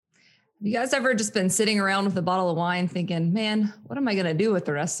You guys ever just been sitting around with a bottle of wine thinking, man, what am I going to do with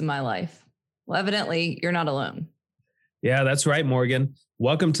the rest of my life? Well, evidently you're not alone. Yeah, that's right, Morgan.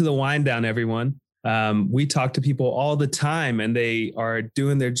 Welcome to the Wind Down, everyone. We talk to people all the time and they are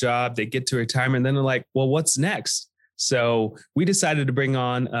doing their job. They get to retirement and then they're like, well, what's next? So we decided to bring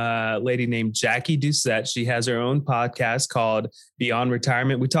on a lady named Jackie Doucette. She has her own podcast called Beyond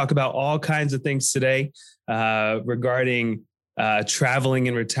Retirement. We talk about all kinds of things today regarding traveling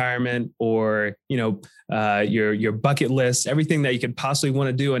in retirement, or your bucket list, everything that you could possibly want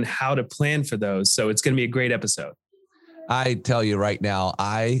to do and how to plan for those. So it's going to be a great episode. I tell you right now,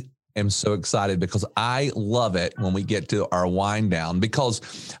 I am so excited because I love it when we get to our wind down,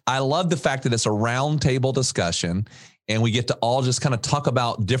 because I love the fact that it's a round table discussion and we get to all just kind of talk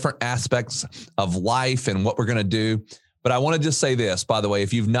about different aspects of life and what we're going to do. But I want to just say this, by the way,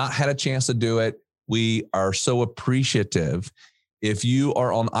 if you've not had a chance to do it, we are so appreciative. If you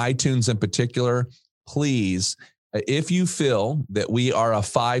are on iTunes in particular, please, if you feel that we are a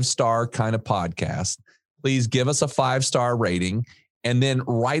 5-star kind of podcast, please give us a 5-star rating and then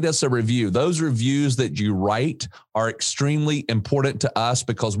write us a review. Those reviews that you write are extremely important to us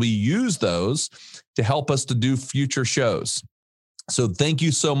because we use those to help us to do future shows. So thank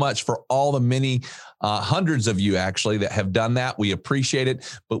you so much for all the many hundreds of you actually that have done that. We appreciate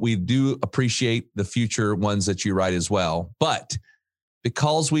it, but we do appreciate the future ones that you write as well. But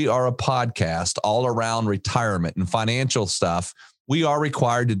because we are a podcast all around retirement and financial stuff, we are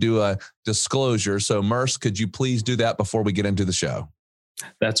required to do a disclosure. So Merce, could you please do that before we get into the show?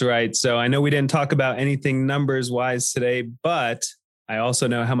 That's right. So I know we didn't talk about anything numbers wise today, but I also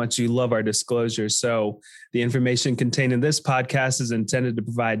know how much you love our disclosure. So the information contained in this podcast is intended to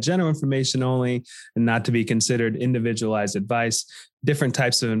provide general information only and not to be considered individualized advice. Different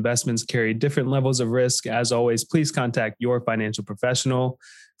types of investments carry different levels of risk. As always, please contact your financial professional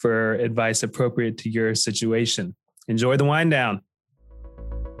for advice appropriate to your situation. Enjoy the wind down.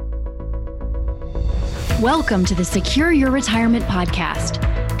 Welcome to the Secure Your Retirement podcast.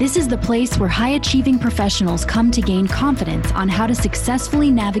 This is the place where high-achieving professionals come to gain confidence on how to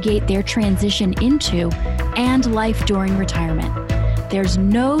successfully navigate their transition into and life during retirement. There's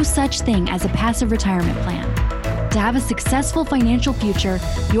no such thing as a passive retirement plan. To have a successful financial future,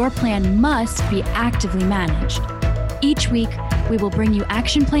 your plan must be actively managed. Each week, we will bring you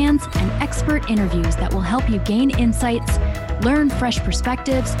action plans and expert interviews that will help you gain insights, learn fresh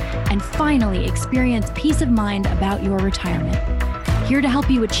perspectives, and finally experience peace of mind about your retirement. Here to help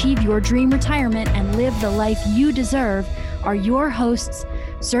you achieve your dream retirement and live the life you deserve are your hosts,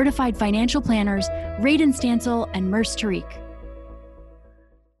 certified financial planners, Radon Stansel and Merce Tariq.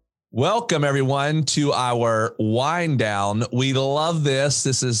 Welcome, everyone, to our wind down. We love this.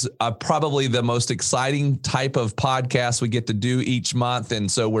 This is probably the most exciting type of podcast we get to do each month.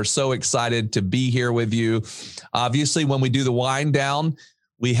 And so we're so excited to be here with you. Obviously, when we do the wind down,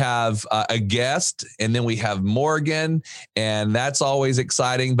 we have a guest and then we have Morgan, and that's always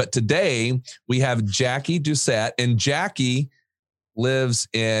exciting. But today we have Jackie Doucette, and Jackie lives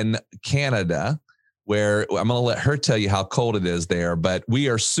in Canada, where I'm going to let her tell you how cold it is there. But we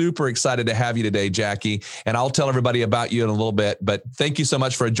are super excited to have you today, Jackie. And I'll tell everybody about you in a little bit. But thank you so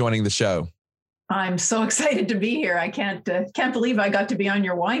much for joining the show. I'm so excited to be here. I can't believe I got to be on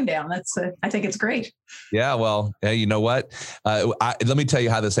your wind down. I think it's great. Yeah, well, hey, you know what? Let me tell you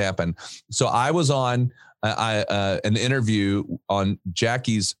how this happened. So I was on an interview on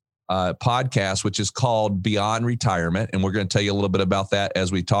Jackie's podcast, which is called Beyond Retirement. And we're going to tell you a little bit about that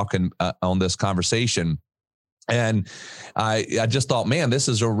as we talk on this conversation. And I just thought, man, this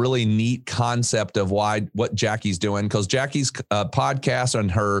is a really neat concept of what Jackie's doing, because Jackie's podcast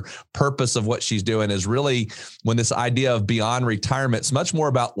and her purpose of what she's doing is really, when this idea of beyond retirement, it's much more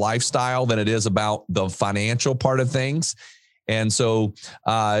about lifestyle than it is about the financial part of things. And so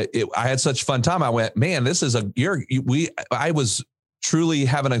I had such a fun time. I went, man, this is I was truly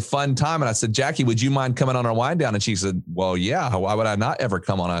having a fun time. And I said, Jackie, would you mind coming on our wind down? And she said, well, yeah, why would I not ever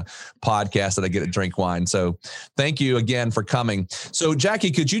come on a podcast that I get to drink wine? So thank you again for coming. So Jackie,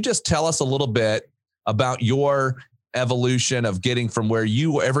 could you just tell us a little bit about your evolution of getting from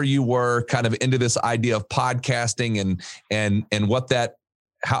wherever you were kind of into this idea of podcasting and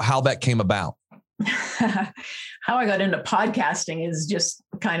how that came about? How I got into podcasting is just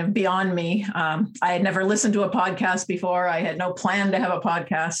kind of beyond me. I had never listened to a podcast before. I had no plan to have a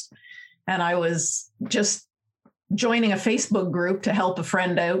podcast. And I was just joining a Facebook group to help a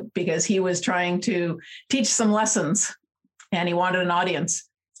friend out because he was trying to teach some lessons and he wanted an audience.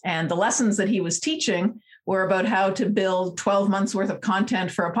 And the lessons that he was teaching were about how to build 12 months worth of content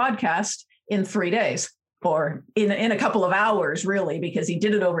for a podcast in 3 days. or in a couple of hours, really, because he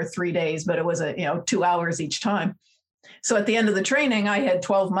did it over 3 days, but it was 2 hours each time. So at the end of the training, I had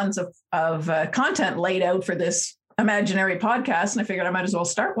 12 months of content laid out for this imaginary podcast, and I figured I might as well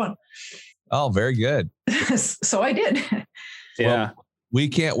start one. Oh, very good. So I did. Yeah. Well, we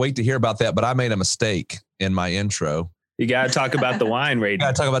can't wait to hear about that, but I made a mistake in my intro. You got to talk about the wine rating.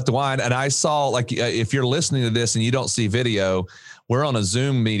 Got to talk about the wine. And I saw, like, if you're listening to this and you don't see video, we're on a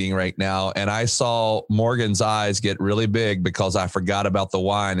Zoom meeting right now. And I saw Morgan's eyes get really big because I forgot about the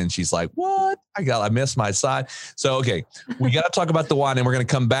wine. And she's like, what? I missed my side. So, okay, we got to talk about the wine, and we're going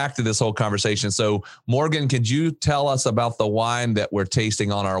to come back to this whole conversation. So Morgan, could you tell us about the wine that we're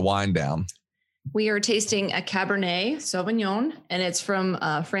tasting on our wine down? We are tasting a Cabernet Sauvignon, and it's from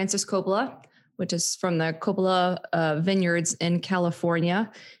Francis Coppola, which is from the Coppola vineyards in California.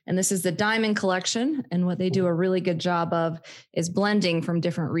 And this is the Diamond Collection. And what they do a really good job of is blending from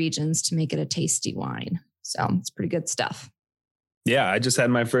different regions to make it a tasty wine. So it's pretty good stuff. Yeah, I just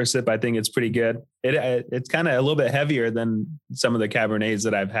had my first sip. I think it's pretty good. It's kind of a little bit heavier than some of the Cabernets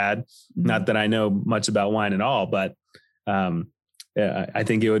that I've had. Mm-hmm. Not that I know much about wine at all, but I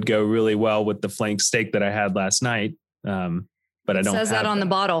think it would go really well with the flank steak that I had last night. But I don't. It says that on the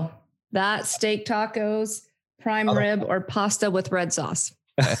bottle. That steak tacos, prime rib, or pasta with red sauce.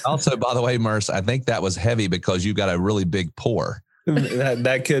 Also, by the way, Merce, I think that was heavy because you got a really big pour.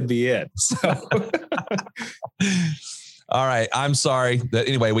 that could be it. So. All right. I'm sorry.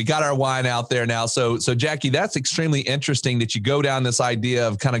 Anyway, we got our wine out there now. So Jackie, that's extremely interesting that you go down this idea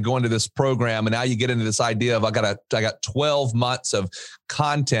of kind of going to this program, and now you get into this idea of I got 12 months of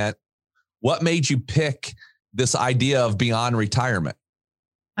content. What made you pick this idea of beyond retirement?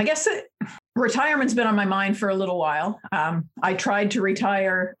 I guess retirement's been on my mind for a little while. I tried to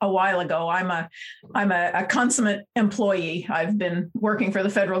retire a while ago. I'm a consummate employee. I've been working for the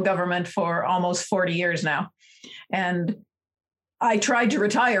federal government for almost 40 years now. And I tried to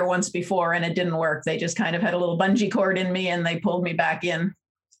retire once before and it didn't work. They just kind of had a little bungee cord in me and they pulled me back in.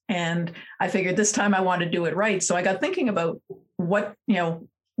 And I figured this time I want to do it right. So I got thinking about what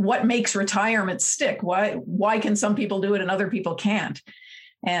makes retirement stick? Why can some people do it and other people can't?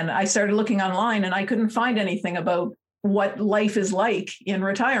 And I started looking online and I couldn't find anything about what life is like in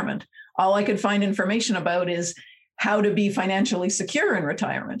retirement. All I could find information about is how to be financially secure in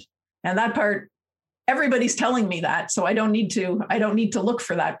retirement. And that part, everybody's telling me that. So I don't need to look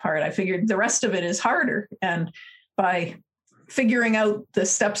for that part. I figured the rest of it is harder. And by figuring out the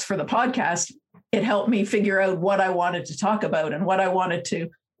steps for the podcast, it helped me figure out what I wanted to talk about and what I wanted to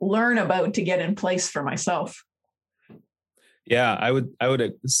learn about to get in place for myself. Yeah, I would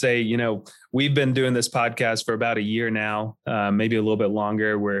say, we've been doing this podcast for about a year now, maybe a little bit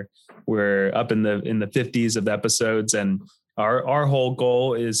longer. We're up in the 50s of episodes, and our whole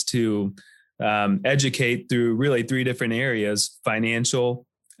goal is to educate through really 3 different areas: financial,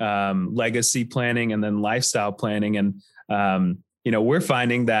 legacy planning, and then lifestyle planning. And we're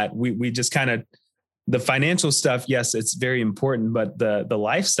finding that we just kind of, the financial stuff, yes, it's very important, but the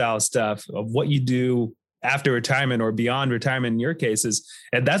lifestyle stuff of what you do after retirement or beyond retirement in your cases,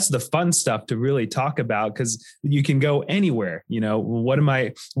 and that's the fun stuff to really talk about, because you can go anywhere.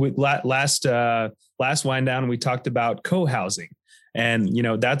 Last wind down, we talked about co-housing, and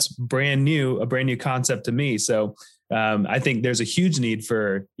that's a brand new concept to me. So I think there's a huge need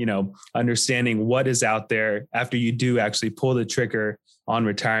for understanding what is out there after you do actually pull the trigger on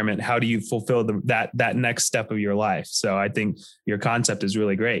retirement. How do you fulfill that next step of your life? So I think your concept is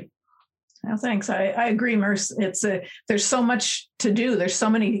really great. Oh, thanks. I agree, Merce. There's so much to do. There's so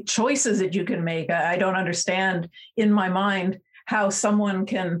many choices that you can make. I don't understand in my mind how someone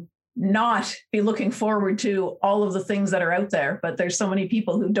can not be looking forward to all of the things that are out there. But there's so many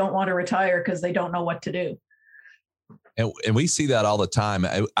people who don't want to retire because they don't know what to do. And we see that all the time.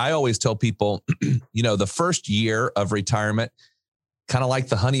 I always tell people, the first year of retirement, kind of like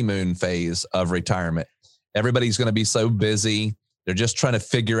the honeymoon phase of retirement. Everybody's going to be so busy. They're just trying to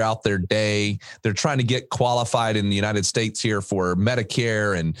figure out their day. They're trying to get qualified in the United States here for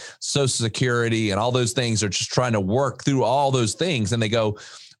Medicare and Social Security and all those things. They're just trying to work through all those things. And they go,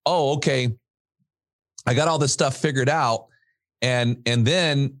 oh, okay, I got all this stuff figured out. And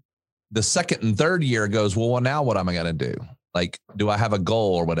then the second and third year goes, well, now what am I going to do? Like, do I have a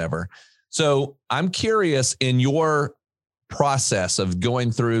goal or whatever? So I'm curious, in your process of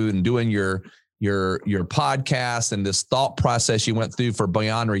going through and doing your podcast and this thought process you went through for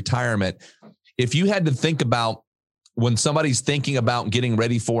beyond retirement, if you had to think about when somebody's thinking about getting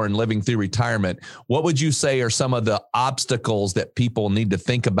ready for and living through retirement, what would you say are some of the obstacles that people need to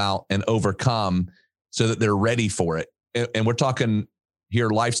think about and overcome so that they're ready for it? And we're talking here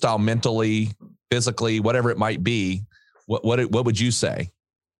lifestyle, mentally, physically, whatever it might be, what would you say?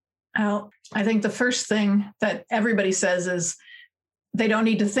 Well, I think the first thing that everybody says is they don't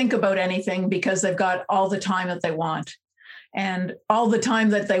need to think about anything because they've got all the time that they want. And all the time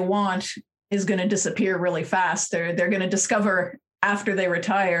that they want is going to disappear really fast. They're going to discover after they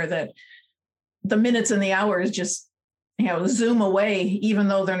retire that the minutes and the hours just, zoom away, even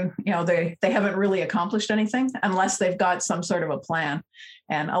though they haven't really accomplished anything unless they've got some sort of a plan.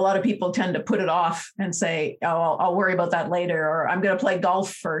 And a lot of people tend to put it off and say, oh, I'll worry about that later, or I'm going to play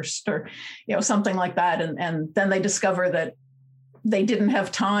golf first, or, something like that. And then they discover that they didn't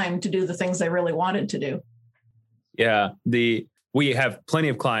have time to do the things they really wanted to do. Yeah. We have plenty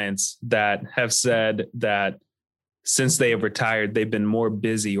of clients that have said that since they have retired, they've been more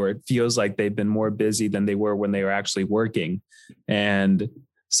busy, or it feels like they've been more busy than they were when they were actually working. And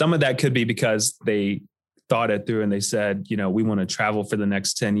some of that could be because they thought it through and they said, we want to travel for the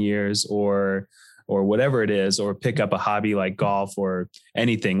next 10 years or whatever it is, or pick up a hobby like golf or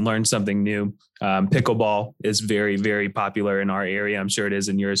anything, learn something new. Pickleball is very, very popular in our area. I'm sure it is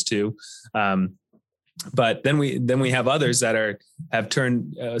in yours too. But then we have others that have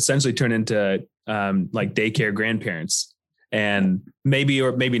essentially turned into like daycare grandparents, and maybe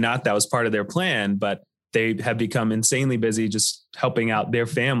or maybe not, that was part of their plan, but they have become insanely busy just helping out their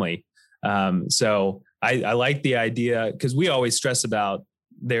family. So I like the idea, because we always stress about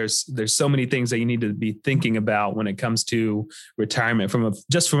there's so many things that you need to be thinking about when it comes to retirement from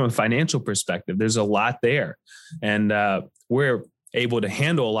a financial perspective. There's a lot there, and we're able to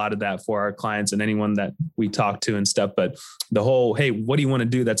handle a lot of that for our clients and anyone that we talk to and stuff. But the whole, hey, what do you want to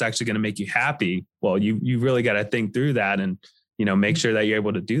do that's actually going to make you happy? Well, you really got to think through that and, make sure that you're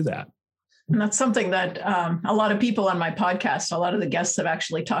able to do that. And that's something that a lot of people on my podcast, a lot of the guests have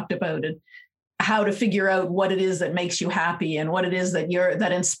actually talked about it, how to figure out what it is that makes you happy and what it is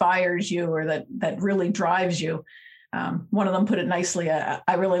that inspires you or that really drives you. One of them put it nicely.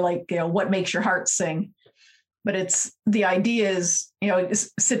 I really like, what makes your heart sing. But it's the idea is,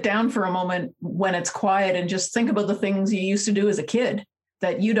 sit down for a moment when it's quiet and just think about the things you used to do as a kid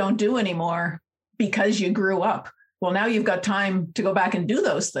that you don't do anymore because you grew up. Well, now you've got time to go back and do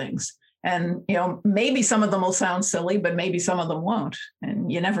those things. And, maybe some of them will sound silly, but maybe some of them won't.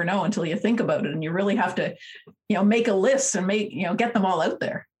 And you never know until you think about it. And you really have to, make a list and get them all out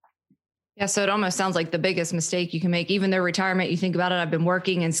there. Yeah. So it almost sounds like the biggest mistake you can make, even their retirement. You think about it, I've been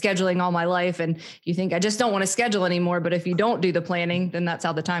working and scheduling all my life, and you think I just don't want to schedule anymore. But if you don't do the planning, then that's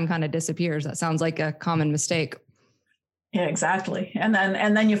how the time kind of disappears. That sounds like a common mistake. Yeah, exactly. And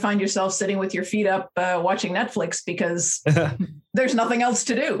then you find yourself sitting with your feet up, watching Netflix because there's nothing else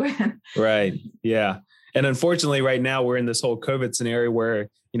to do. Right. Yeah. And unfortunately, right now we're in this whole COVID scenario where,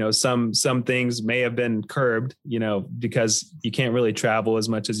 some things may have been curbed, because you can't really travel as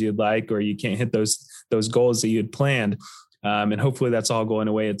much as you'd like, or you can't hit those goals that you had planned. And hopefully that's all going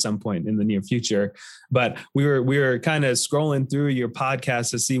away at some point in the near future. But we were kind of scrolling through your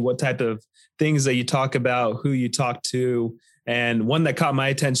podcast to see what type of things that you talk about, who you talk to. And one that caught my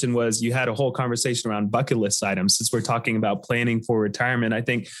attention was you had a whole conversation around bucket list items. Since we're talking about planning for retirement, I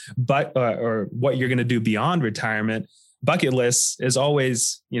think, or what you're going to do beyond retirement, bucket lists is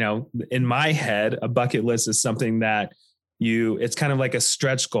always, in my head, a bucket list is something that it's kind of like a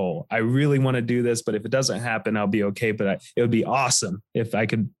stretch goal. I really want to do this, but if it doesn't happen, I'll be okay. But it would be awesome if I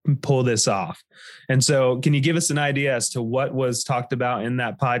could pull this off. And so can you give us an idea as to what was talked about in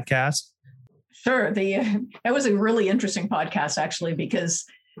that podcast? Sure. It was a really interesting podcast, actually, because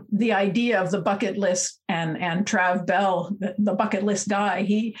the idea of the bucket list and Trav Bell, the bucket list guy,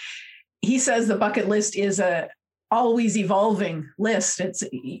 he says the bucket list is a always evolving list.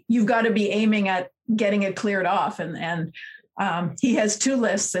 You've got to be aiming at getting it cleared off. And he has two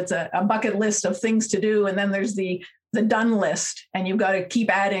lists. It's a bucket list of things to do. And then there's the done list. And you've got to keep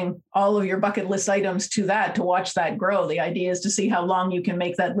adding all of your bucket list items to that to watch that grow. The idea is to see how long you can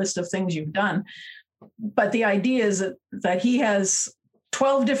make that list of things you've done. But the idea is that he has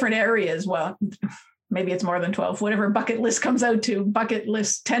 12 different areas. Well, maybe it's more than 12, whatever bucket list comes out to, bucket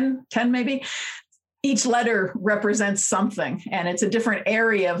list 10 maybe. Each letter represents something, and it's a different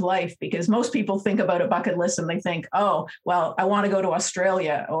area of life, because most people think about a bucket list and they think, oh, well, I want to go to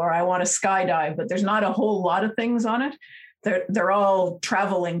Australia or I want to skydive, but there's not a whole lot of things on it. They're all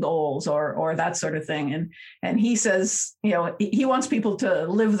traveling goals or that sort of thing. And he says, he wants people to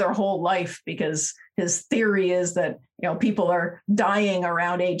live their whole life, because his theory is that, people are dying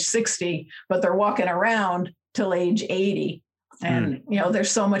around age 60, but they're walking around till age 80. And, there's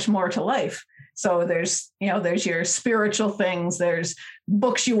so much more to life. So there's your spiritual things, there's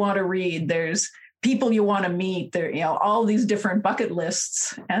books you want to read, there's people you want to meet. There, all these different bucket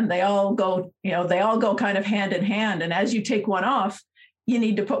lists, and they all go kind of hand in hand. And as you take one off, you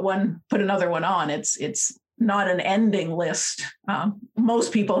need to put another one on. It's not an ending list.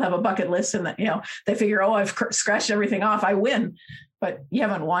 Most people have a bucket list, and they figure, oh, I've scratched everything off, I win. But you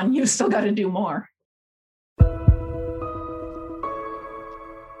haven't won. You've still got to do more.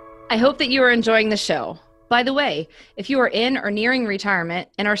 I hope that you are enjoying the show. By the way, if you are in or nearing retirement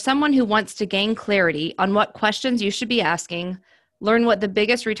and are someone who wants to gain clarity on what questions you should be asking, learn what the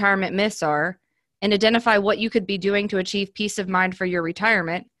biggest retirement myths are, and identify what you could be doing to achieve peace of mind for your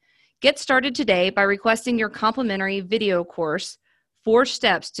retirement, get started today by requesting your complimentary video course, 4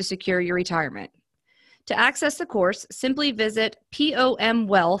 Steps to Secure Your Retirement. To access the course, simply visit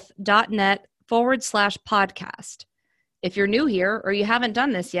pomwealth.net/podcast. If you're new here or you haven't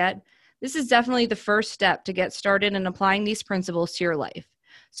done this yet, this is definitely the first step to get started in applying these principles to your life.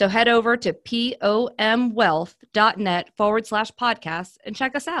 So head over to pomwealth.net/podcast and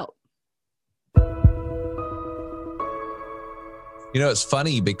check us out. It's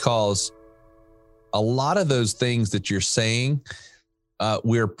funny because a lot of those things that you're saying,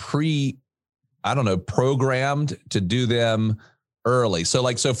 we're programmed to do them early.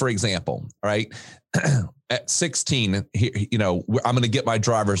 So for example, right? At 16, I'm going to get my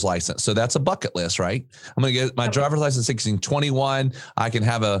driver's license. So that's a bucket list, right? I'm going to get my driver's license 16, 21. I can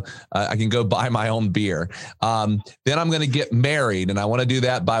I can go buy my own beer. Then I'm going to get married, and I want to do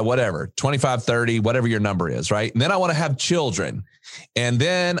that by whatever, 25, 30, whatever your number is, right? And then I want to have children. And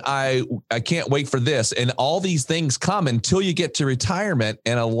then I can't wait for this. And all these things come until you get to retirement.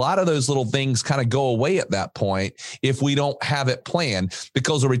 And a lot of those little things kind of go away at that point if we don't have it planned,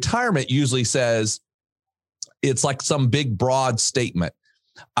 because a retirement usually says, it's like some big, broad statement.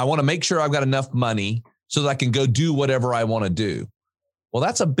 I want to make sure I've got enough money so that I can go do whatever I want to do. Well,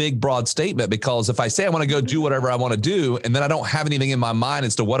 that's a big, broad statement, because if I say I want to go do whatever I want to do, and then I don't have anything in my mind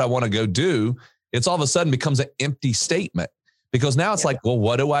as to what I want to go do, it's all of a sudden becomes an empty statement, because now it's like, well,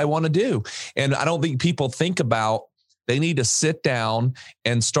 what do I want to do? And I don't think people think about, they need to sit down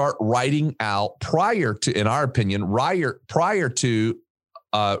and start writing out prior to, in our opinion, prior to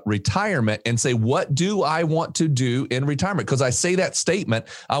retirement, and say, what do I want to do in retirement? Because I say that statement,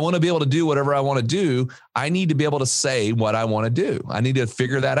 I want to be able to do whatever I want to do. I need to be able to say what I want to do. I need to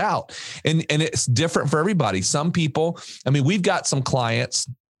figure that out. And it's different for everybody. Some people, we've got some clients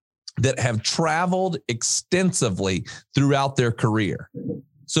that have traveled extensively throughout their career.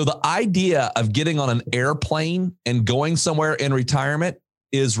 So the idea of getting on an airplane and going somewhere in retirement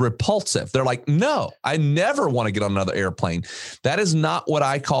is repulsive. They're like, no, I never want to get on another airplane. That is not what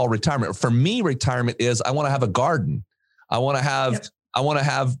I call retirement. For me, retirement is, I want to have a garden. I want to have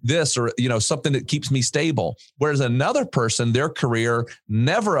this, or, something that keeps me stable. Whereas another person, their career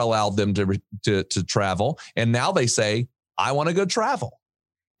never allowed them to travel. And now they say, I want to go travel.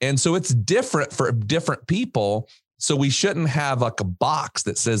 And so it's different for different people. So we shouldn't have like a box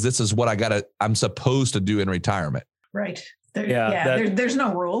that says, this is what I'm supposed to do in retirement. Right. There's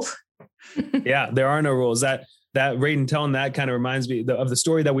no rules. Yeah, there are no rules. That Radon telling that kind of reminds me of the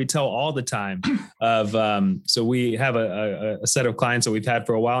story that we tell all the time of, so we have a set of clients that we've had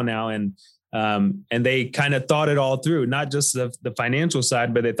for a while now, and they kind of thought it all through, not just the financial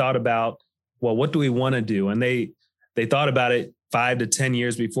side, but they thought about, well, what do we want to do? And they thought about it 5 to 10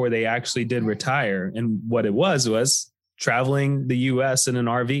 years before they actually did retire. And what it was traveling the US in an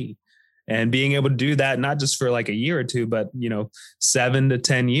RV. And being able to do that, not just for like a year or two, but 7 to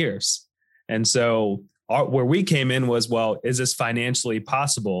 10 years. And so where we came in was, well, is this financially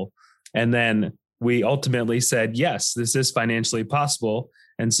possible? And then we ultimately said, yes, this is financially possible.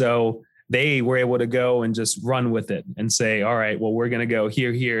 And so they were able to go and just run with it and say, all right, well, we're going to go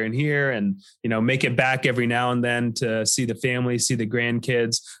here, here, and here, and, make it back every now and then to see the family, see the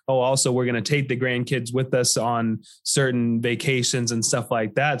grandkids. Oh, also, we're going to take the grandkids with us on certain vacations and stuff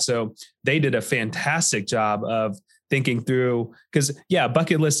like that. So they did a fantastic job of thinking through, because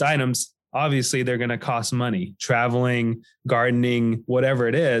bucket list items, obviously they're going to cost money, traveling, gardening, whatever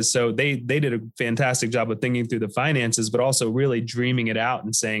it is. So they did a fantastic job of thinking through the finances, but also really dreaming it out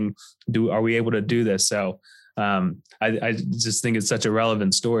and saying, are we able to do this? So I just think it's such a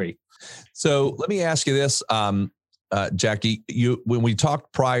relevant story. So let me ask you this, Jackie, when we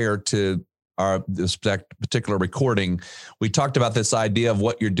talked prior to this particular recording, we talked about this idea of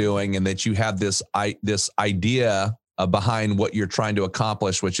what you're doing, and that you have this idea behind what you're trying to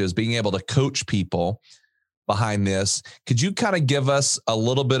accomplish, which is being able to coach people behind this. Could you kind of give us a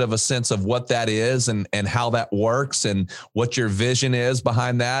little bit of a sense of what that is, and how that works, and what your vision is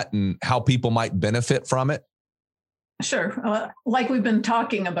behind that, and how people might benefit from it? Sure. Like we've been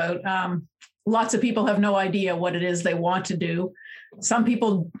talking about, lots of people have no idea what it is they want to do. Some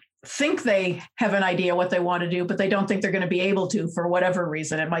people think they have an idea what they want to do, but they don't think they're going to be able to for whatever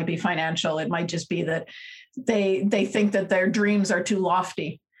reason. It might be financial. It might just be that they think that their dreams are too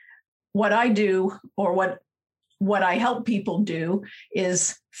lofty. What I do, or what I help people do,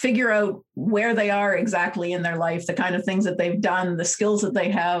 is figure out where they are exactly in their life, the kind of things that they've done, the skills that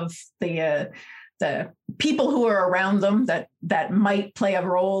they have, the people who are around them that might play a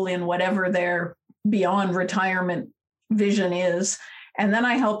role in whatever their beyond retirement vision is. And then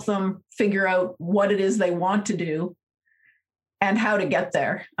I help them figure out what it is they want to do and how to get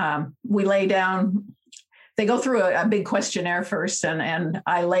there. We lay down, they go through a big questionnaire first, and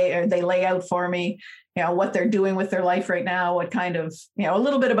they lay out for me, what they're doing with their life right now, what kind of, a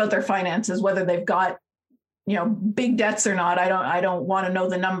little bit about their finances, whether they've got, big debts or not. I don't want to know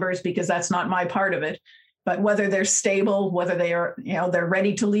the numbers because that's not my part of it, but whether they're stable, whether they are, they're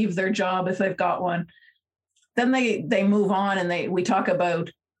ready to leave their job if they've got one. Then they move on, and we talk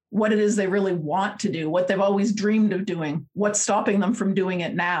about what it is they really want to do, what they've always dreamed of doing, what's stopping them from doing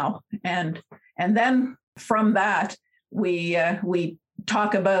it now. And then from that, we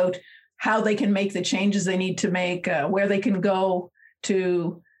talk about how they can make the changes they need to make, where they can go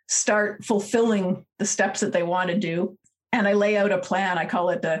to start fulfilling the steps that they want to do. And I lay out a plan. I call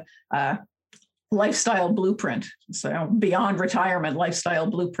it the lifestyle blueprint. So beyond retirement, lifestyle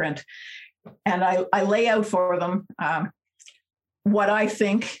blueprint. And I lay out for them what I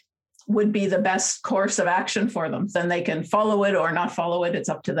think would be the best course of action for them. Then they can follow it or not follow it. It's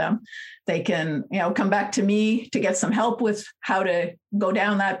up to them. They can, come back to me to get some help with how to go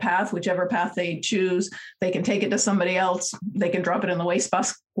down that path, whichever path they choose. They can take it to somebody else. They can drop it in the waste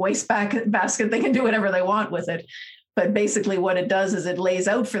basket. They can do whatever they want with it. But basically what it does is it lays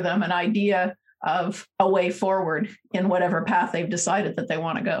out for them an idea of a way forward in whatever path they've decided that they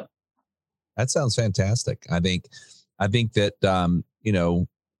want to go. That sounds fantastic. I think that,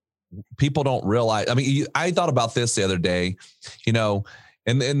 people don't realize, I thought about this the other day,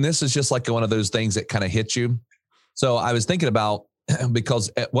 and this is just like one of those things that kind of hit you. So I was thinking about, because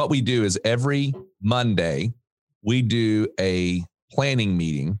what we do is every Monday we do a planning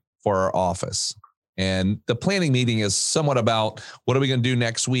meeting for our office. And the planning meeting is somewhat about what are we going to do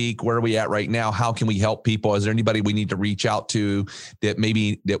next week? Where are we at right now? How can we help people? Is there anybody we need to reach out to that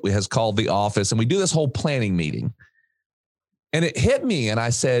has called the office? And we do this whole planning meeting. And it hit me, and I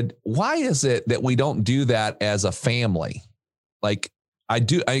said, why is it that we don't do that as a family? Like we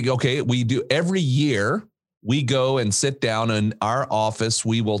do every year. We go and sit down in our office.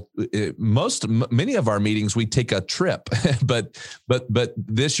 We will many of our meetings, we take a trip, but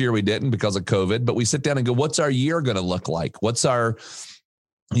this year we didn't because of COVID, but we sit down and go, what's our year going to look like? What's our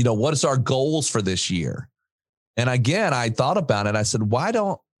goals for this year? And again, I thought about it. I said, why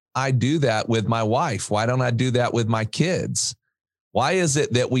don't I do that with my wife? Why don't I do that with my kids? Why is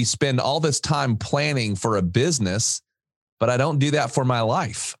it that we spend all this time planning for a business, but I don't do that for my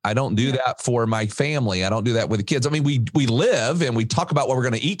life? I don't do that for my family. I don't do that with the kids. We live and we talk about what we're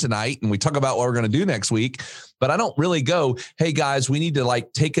going to eat tonight, and we talk about what we're going to do next week, but I don't really go, hey guys, we need to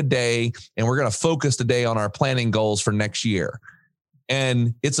take a day and we're going to focus today on our planning goals for next year.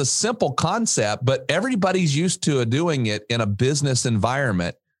 And it's a simple concept, but everybody's used to doing it in a business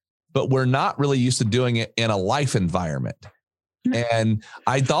environment, but we're not really used to doing it in a life environment. And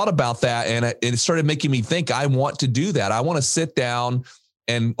I thought about that, and it started making me think I want to do that. I want to sit down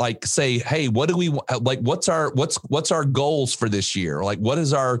and say, hey, what do we what's our goals for this year? What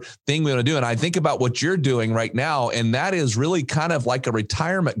is our thing we want to do? And I think about what you're doing right now. And that is really kind of like a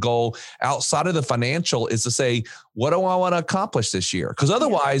retirement goal outside of the financial, is to say, what do I want to accomplish this year? Because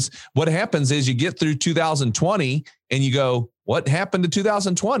otherwise what happens is you get through 2020 and you go, what happened to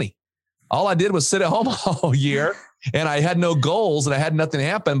 2020? All I did was sit at home all year. And I had no goals and I had nothing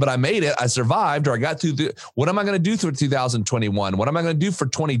happen, but I made it. I survived, or I got through. What am I going to do through 2021? What am I going to do for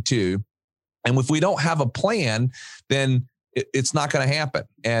 22? And if we don't have a plan, then it's not going to happen.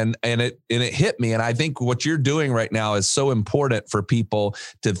 And it hit me. And I think what you're doing right now is so important for people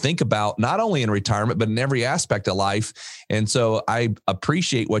to think about, not only in retirement, but in every aspect of life. And so I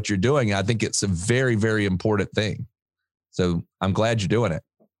appreciate what you're doing. I think it's a very, very important thing. So I'm glad you're doing it.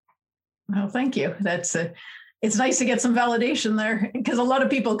 Well, thank you. It's nice to get some validation there, because a lot of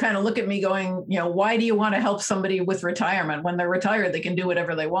people kind of look at me going, why do you want to help somebody with retirement? When they're retired, they can do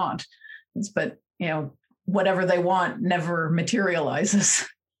whatever they want. But, whatever they want never materializes.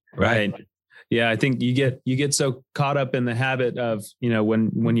 Right. Yeah. I think you get so caught up in the habit of,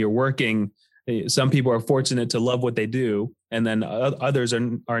 when you're working, some people are fortunate to love what they do. And then others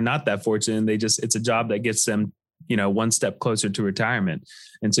are not that fortunate. And it's a job that gets them, one step closer to retirement.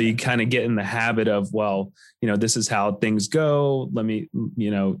 And so you kind of get in the habit of, well, this is how things go. Let me,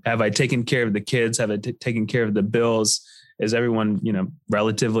 have I taken care of the kids? Have I taken care of the bills? Is everyone,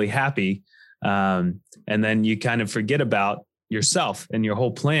 relatively happy? And then you kind of forget about yourself and your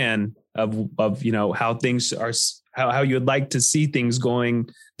whole plan of how things are, how you would like to see things going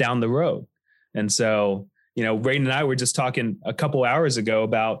down the road. And so, Braden and I were just talking a couple hours ago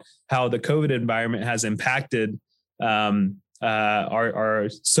about how the COVID environment has impacted our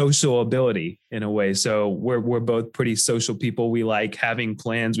social ability in a way. So we're both pretty social people. We like having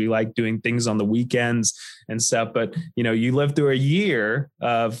plans. We like doing things on the weekends and stuff. But you live through a year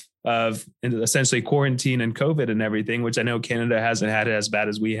of essentially quarantine and COVID and everything, which I know Canada hasn't had it as bad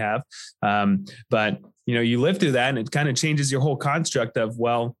as we have. But you live through that, and it kind of changes your whole construct of,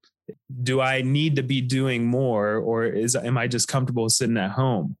 well, do I need to be doing more, or am I just comfortable sitting at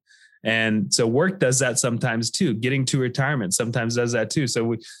home? And so work does that sometimes too. Getting to retirement sometimes does that too.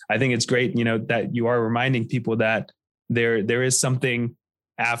 So I think it's great, that you are reminding people that there is something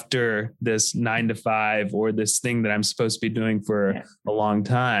after this 9 to 5 or this thing that I'm supposed to be doing for a long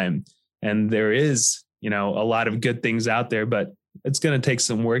time. And there is, a lot of good things out there, but it's going to take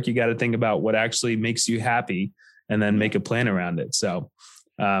some work. You got to think about what actually makes you happy and then make a plan around it. So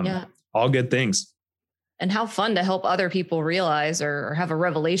all good things. And how fun to help other people realize or have a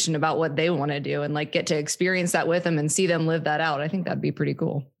revelation about what they want to do and get to experience that with them and see them live that out. I think that'd be pretty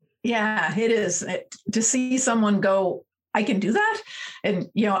cool. Yeah, it is. To see someone go, I can do that. And,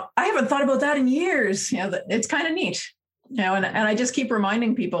 I haven't thought about that in years. It's kind of neat, and I just keep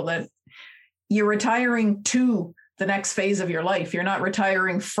reminding people that you're retiring to the next phase of your life. You're not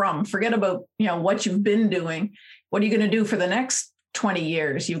retiring from. Forget about, what you've been doing. What are you going to do for the next 20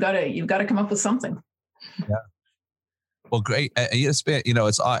 years? You've got to come up with something. Yeah. Well, great. It's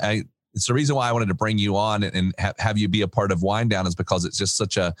the reason why I wanted to bring you on and have you be a part of Wind Down is because it's just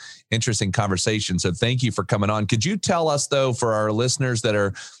such a interesting conversation. So thank you for coming on. Could you tell us though, for our listeners that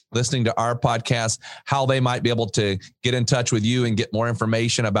are listening to our podcast, how they might be able to get in touch with you and get more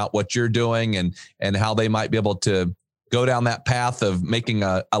information about what you're doing and how they might be able to go down that path of making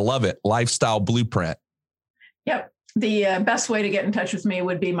I love it, lifestyle blueprint? Yep. The best way to get in touch with me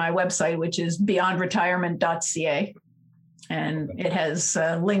would be my website, which is beyondretirement.ca. And it has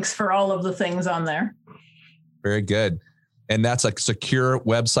links for all of the things on there. Very good. And that's a secure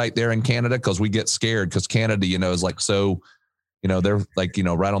website there in Canada, because we get scared because Canada, is so, they're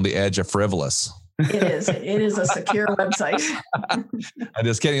right on the edge of frivolous. It is. It is a secure website. I'm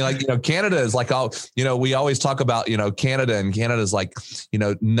just kidding. Canada is all, we always talk about, Canada, and Canada's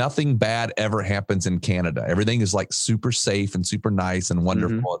nothing bad ever happens in Canada. Everything is super safe and super nice and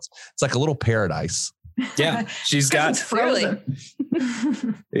wonderful. Mm-hmm. It's like a little paradise. Yeah. She's got frozen.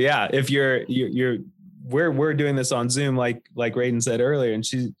 Yeah. If we're doing this on Zoom, like Raiden said earlier, and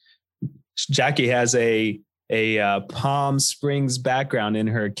Jackie has a Palm Springs background in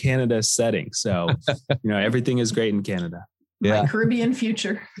her Canada setting. So, everything is great in Canada. Yeah. My Caribbean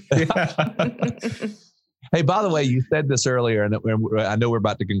future. Hey, by the way, you said this earlier, and I know we're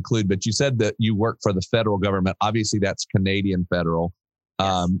about to conclude, but you said that you work for the federal government. Obviously, that's Canadian federal.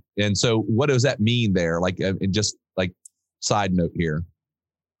 Yes. And so what does that mean there? And just side note here.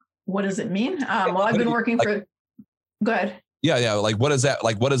 What does it mean? Well, I've been working for, go ahead. Yeah. What is that?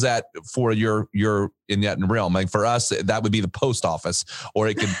 What is that for your in that realm? For us, that would be the post office, or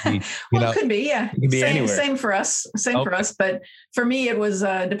it could be, it could be, yeah. It could be anywhere. Same for us. For us. But for me, it was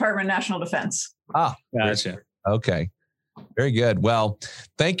Department of National Defense. Ah, gotcha. Okay. Very good. Well,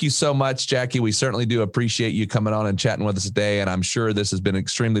 thank you so much, Jackie. We certainly do appreciate you coming on and chatting with us today. And I'm sure this has been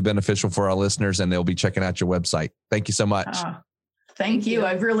extremely beneficial for our listeners, and they'll be checking out your website. Thank you so much. Thank you.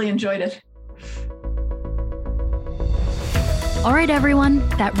 I've really enjoyed it. All right, everyone.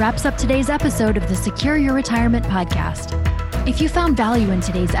 That wraps up today's episode of the Secure Your Retirement podcast. If you found value in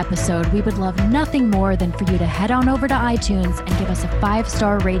today's episode, we would love nothing more than for you to head on over to iTunes and give us a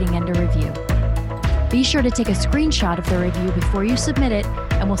 5-star rating and a review. Be sure to take a screenshot of the review before you submit it,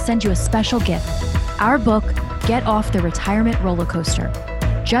 and we'll send you a special gift, our book, Get Off the Retirement Roller Coaster.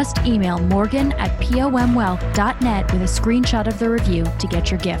 Just email morgan@pomwealth.net with a screenshot of the review to get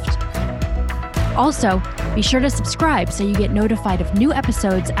your gift. Also, be sure to subscribe so you get notified of new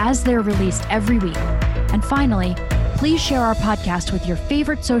episodes as they're released every week. And finally, please share our podcast with your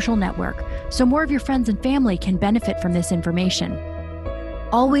favorite social network so more of your friends and family can benefit from this information.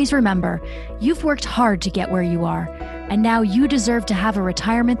 Always remember, you've worked hard to get where you are, and now you deserve to have a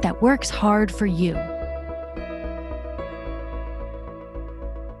retirement that works hard for you.